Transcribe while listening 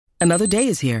Another day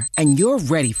is here, and you're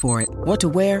ready for it. What to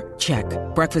wear? Check.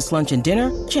 Breakfast, lunch, and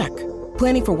dinner? Check.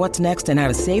 Planning for what's next and how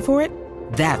to save for it?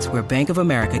 That's where Bank of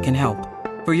America can help.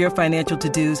 For your financial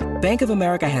to-dos, Bank of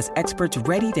America has experts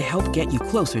ready to help get you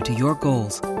closer to your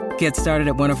goals. Get started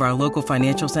at one of our local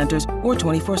financial centers or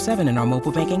 24/7 in our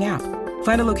mobile banking app.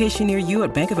 Find a location near you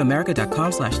at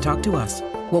bankofamerica.com/talktous.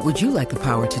 What would you like the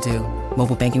power to do?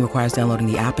 Mobile banking requires downloading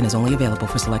the app and is only available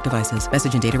for select devices.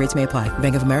 Message and data rates may apply.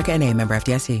 Bank of America N.A., member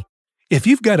FDIC. If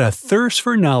you've got a thirst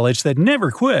for knowledge that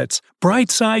never quits,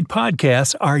 Brightside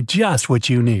Podcasts are just what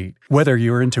you need. Whether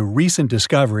you're into recent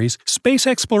discoveries, space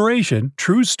exploration,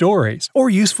 true stories, or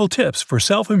useful tips for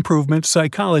self-improvement,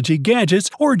 psychology, gadgets,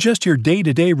 or just your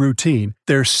day-to-day routine,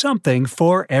 there's something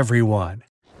for everyone.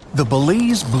 The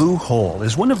Belize Blue Hole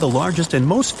is one of the largest and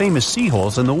most famous sea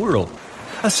holes in the world.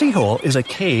 A sea hole is a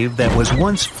cave that was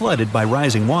once flooded by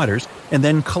rising waters and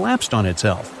then collapsed on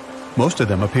itself. Most of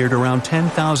them appeared around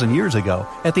 10,000 years ago,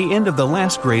 at the end of the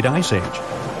last Great Ice Age.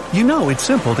 You know it's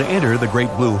simple to enter the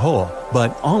Great Blue Hole,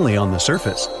 but only on the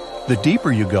surface. The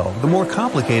deeper you go, the more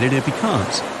complicated it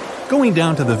becomes. Going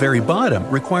down to the very bottom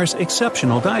requires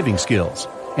exceptional diving skills,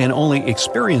 and only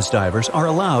experienced divers are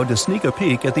allowed to sneak a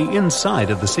peek at the inside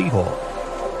of the sea hole.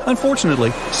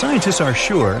 Unfortunately, scientists are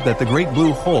sure that the Great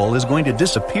Blue Hole is going to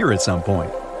disappear at some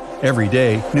point. Every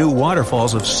day, new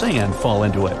waterfalls of sand fall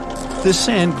into it. This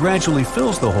sand gradually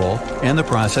fills the hole, and the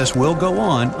process will go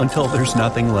on until there's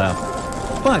nothing left.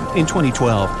 But in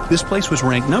 2012, this place was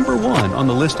ranked number 1 on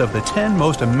the list of the 10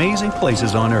 most amazing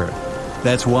places on Earth.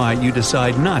 That's why you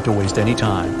decide not to waste any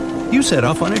time. You set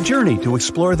off on a journey to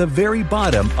explore the very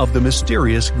bottom of the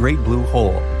mysterious Great Blue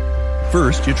Hole.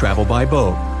 First, you travel by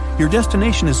boat. Your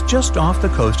destination is just off the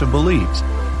coast of Belize.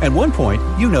 At one point,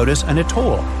 you notice an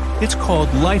atoll. It's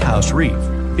called Lighthouse Reef.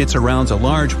 It surrounds a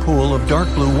large pool of dark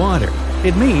blue water.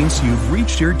 It means you've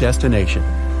reached your destination.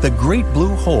 The Great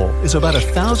Blue Hole is about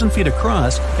 1,000 feet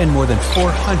across and more than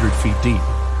 400 feet deep.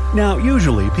 Now,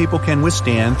 usually people can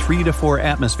withstand 3 to 4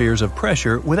 atmospheres of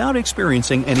pressure without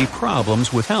experiencing any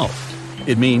problems with health.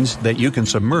 It means that you can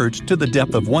submerge to the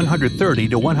depth of 130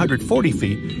 to 140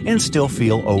 feet and still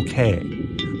feel okay.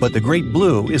 But the Great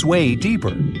Blue is way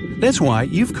deeper. That's why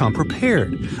you've come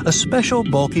prepared. A special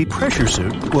bulky pressure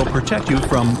suit will protect you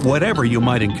from whatever you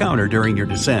might encounter during your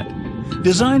descent.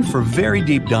 Designed for very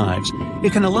deep dives,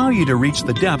 it can allow you to reach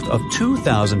the depth of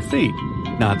 2,000 feet.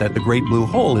 Not that the Great Blue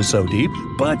Hole is so deep,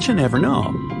 but you never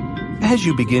know. As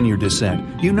you begin your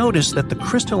descent, you notice that the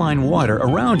crystalline water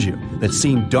around you, that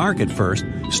seemed dark at first,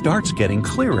 starts getting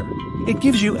clearer. It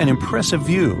gives you an impressive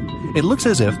view. It looks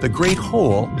as if the Great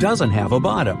Hole doesn't have a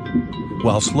bottom.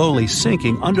 While slowly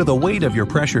sinking under the weight of your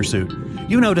pressure suit,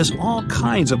 you notice all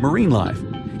kinds of marine life.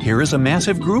 Here is a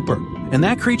massive grouper, and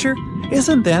that creature,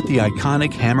 isn't that the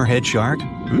iconic hammerhead shark?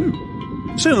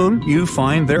 Soon, you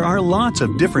find there are lots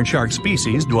of different shark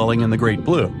species dwelling in the Great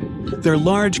Blue. They're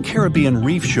large Caribbean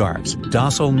reef sharks,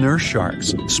 docile nurse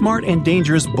sharks, smart and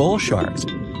dangerous bull sharks.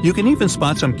 You can even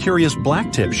spot some curious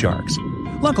blacktip sharks.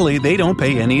 Luckily, they don't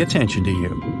pay any attention to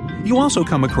you. You also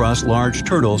come across large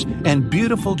turtles and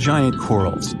beautiful giant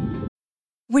corals.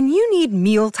 When you need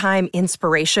mealtime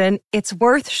inspiration, it's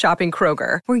worth shopping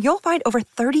Kroger, where you'll find over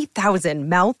 30,000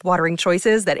 mouth-watering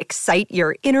choices that excite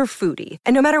your inner foodie.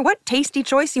 And no matter what tasty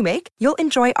choice you make, you'll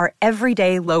enjoy our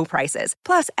everyday low prices,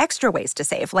 plus extra ways to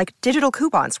save, like digital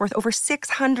coupons worth over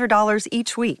 $600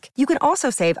 each week. You can also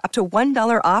save up to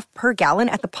 $1 off per gallon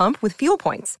at the pump with fuel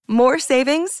points. More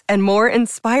savings and more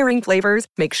inspiring flavors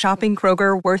make shopping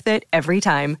Kroger worth it every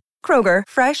time. Kroger,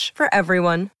 fresh for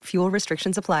everyone. Fuel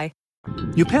restrictions apply.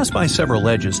 You pass by several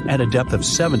ledges at a depth of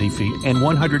 70 feet and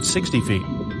 160 feet.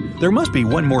 There must be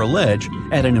one more ledge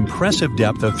at an impressive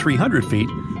depth of 300 feet,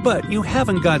 but you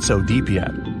haven't got so deep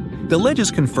yet. The ledges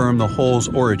confirm the hole's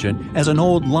origin as an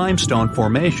old limestone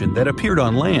formation that appeared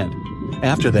on land.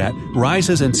 After that,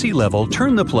 rises in sea level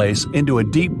turn the place into a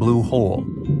deep blue hole.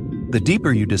 The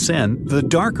deeper you descend, the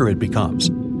darker it becomes.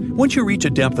 Once you reach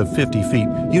a depth of 50 feet,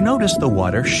 you notice the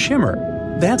water shimmer.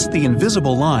 That's the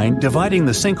invisible line dividing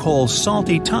the sinkhole's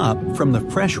salty top from the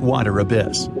freshwater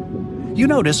abyss. You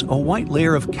notice a white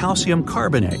layer of calcium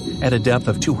carbonate at a depth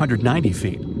of 290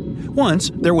 feet. Once,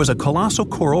 there was a colossal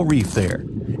coral reef there.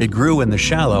 It grew in the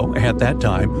shallow, at that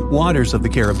time, waters of the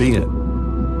Caribbean.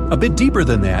 A bit deeper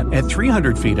than that, at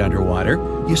 300 feet underwater,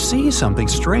 you see something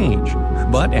strange.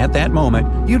 But at that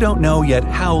moment, you don't know yet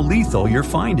how lethal your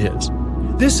find is.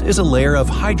 This is a layer of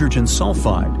hydrogen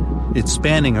sulfide. It's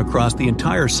spanning across the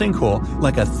entire sinkhole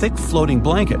like a thick floating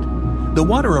blanket. The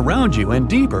water around you and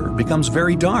deeper becomes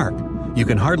very dark. You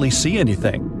can hardly see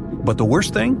anything. But the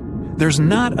worst thing? There's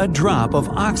not a drop of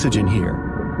oxygen here.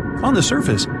 On the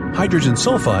surface, Hydrogen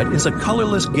sulfide is a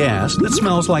colorless gas that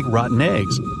smells like rotten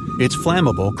eggs. It's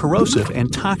flammable, corrosive,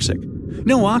 and toxic.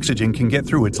 No oxygen can get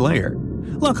through its layer.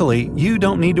 Luckily, you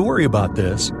don't need to worry about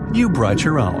this. You brought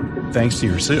your own, thanks to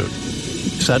your suit.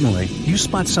 Suddenly, you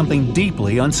spot something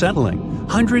deeply unsettling.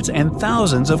 Hundreds and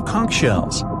thousands of conch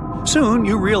shells. Soon,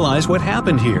 you realize what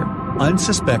happened here.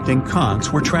 Unsuspecting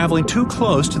conchs were traveling too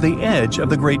close to the edge of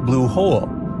the Great Blue Hole.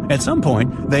 At some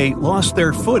point, they lost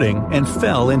their footing and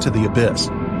fell into the abyss.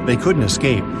 They couldn't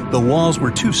escape. The walls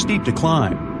were too steep to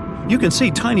climb. You can see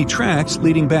tiny tracks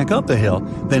leading back up the hill,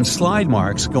 then slide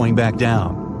marks going back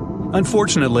down.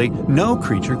 Unfortunately, no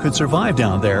creature could survive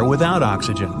down there without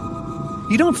oxygen.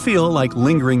 You don't feel like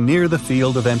lingering near the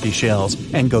field of empty shells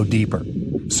and go deeper.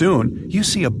 Soon, you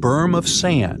see a berm of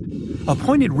sand. A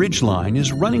pointed ridgeline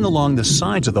is running along the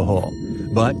sides of the hole,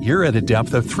 but you're at a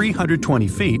depth of 320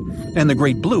 feet, and the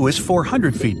Great Blue is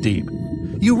 400 feet deep.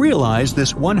 You realize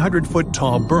this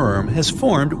 100-foot-tall berm has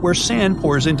formed where sand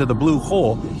pours into the blue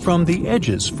hole from the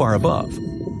edges far above.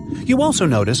 You also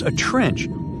notice a trench.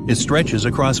 It stretches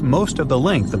across most of the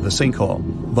length of the sinkhole,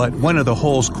 but one of the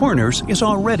hole's corners is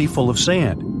already full of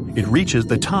sand. It reaches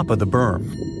the top of the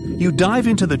berm. You dive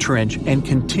into the trench and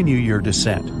continue your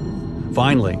descent.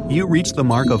 Finally, you reach the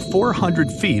mark of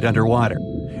 400 feet underwater,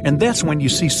 and that's when you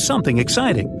see something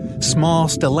exciting: small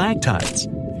stalactites.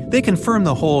 They confirm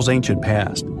the hole's ancient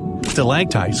past.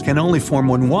 Stalactites can only form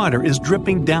when water is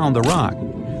dripping down the rock.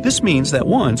 This means that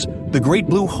once, the Great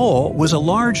Blue Hole was a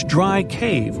large dry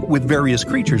cave with various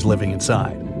creatures living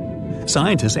inside.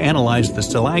 Scientists analyzed the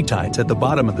stalactites at the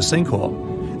bottom of the sinkhole.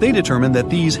 They determined that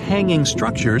these hanging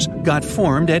structures got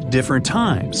formed at different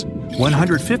times: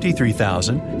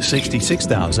 153,000,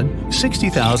 66,000,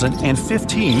 60,000, and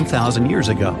 15,000 years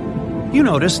ago. You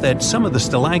notice that some of the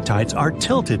stalactites are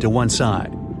tilted to one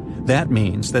side. That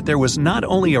means that there was not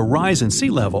only a rise in sea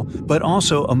level, but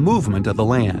also a movement of the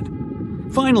land.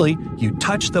 Finally, you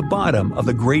touch the bottom of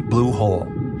the Great Blue Hole.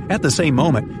 At the same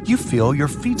moment, you feel your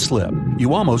feet slip.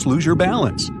 You almost lose your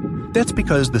balance. That's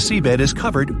because the seabed is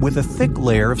covered with a thick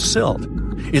layer of silt.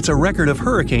 It's a record of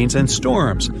hurricanes and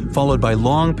storms, followed by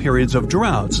long periods of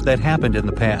droughts that happened in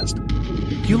the past.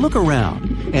 You look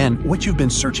around, and what you've been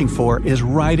searching for is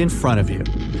right in front of you.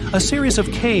 A series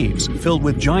of caves filled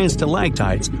with giant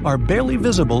stalactites are barely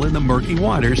visible in the murky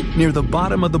waters near the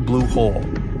bottom of the blue hole.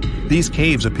 These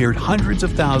caves appeared hundreds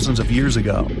of thousands of years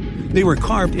ago. They were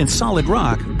carved in solid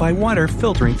rock by water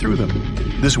filtering through them.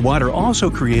 This water also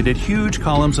created huge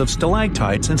columns of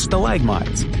stalactites and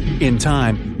stalagmites. In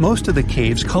time, most of the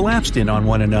caves collapsed in on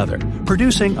one another,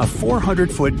 producing a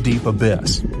 400-foot deep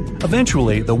abyss.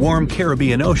 Eventually, the warm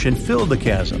Caribbean Ocean filled the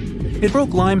chasm. It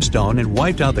broke limestone and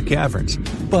wiped out the caverns,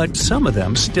 but some of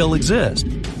them still exist.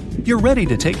 You're ready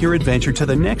to take your adventure to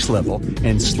the next level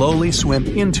and slowly swim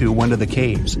into one of the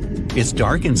caves. It's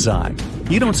dark inside.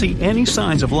 You don't see any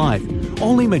signs of life,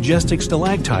 only majestic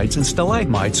stalactites and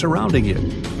stalagmites surrounding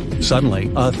you.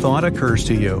 Suddenly, a thought occurs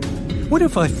to you. What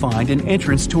if I find an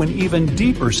entrance to an even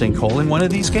deeper sinkhole in one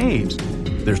of these caves?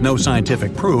 There's no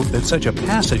scientific proof that such a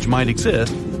passage might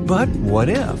exist, but what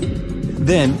if?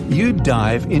 Then you'd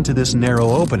dive into this narrow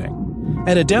opening.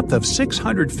 At a depth of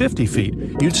 650 feet,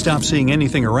 you'd stop seeing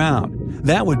anything around.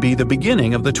 That would be the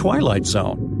beginning of the twilight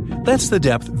zone. That's the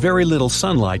depth very little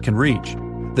sunlight can reach.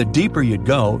 The deeper you'd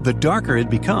go, the darker it'd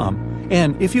become,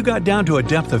 and if you got down to a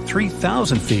depth of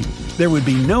 3,000 feet, there would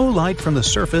be no light from the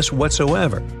surface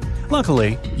whatsoever.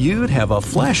 Luckily, you'd have a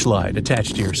flashlight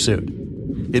attached to your suit.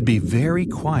 It'd be very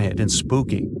quiet and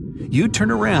spooky. You'd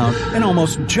turn around and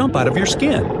almost jump out of your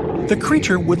skin. The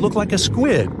creature would look like a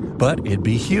squid, but it'd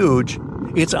be huge.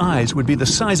 Its eyes would be the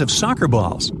size of soccer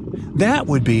balls. That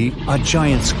would be a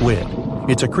giant squid.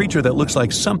 It's a creature that looks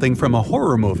like something from a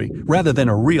horror movie rather than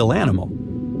a real animal.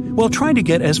 While trying to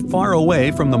get as far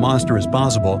away from the monster as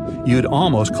possible, you'd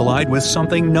almost collide with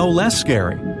something no less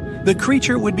scary. The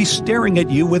creature would be staring at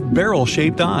you with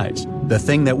barrel-shaped eyes. The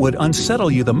thing that would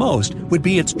unsettle you the most would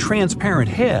be its transparent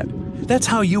head. That's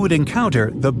how you would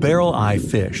encounter the barrel-eye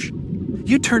fish.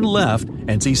 You turn left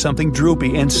and see something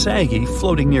droopy and saggy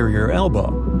floating near your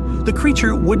elbow. The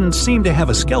creature wouldn't seem to have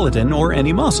a skeleton or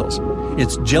any muscles.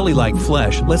 Its jelly-like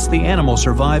flesh lets the animal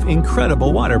survive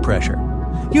incredible water pressure.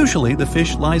 Usually, the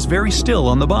fish lies very still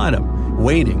on the bottom,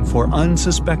 waiting for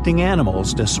unsuspecting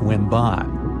animals to swim by.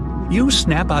 You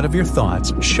snap out of your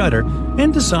thoughts, shudder,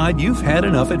 and decide you've had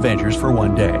enough adventures for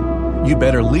one day. You'd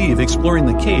better leave exploring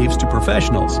the caves to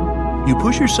professionals. You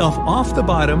push yourself off the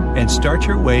bottom and start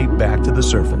your way back to the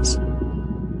surface.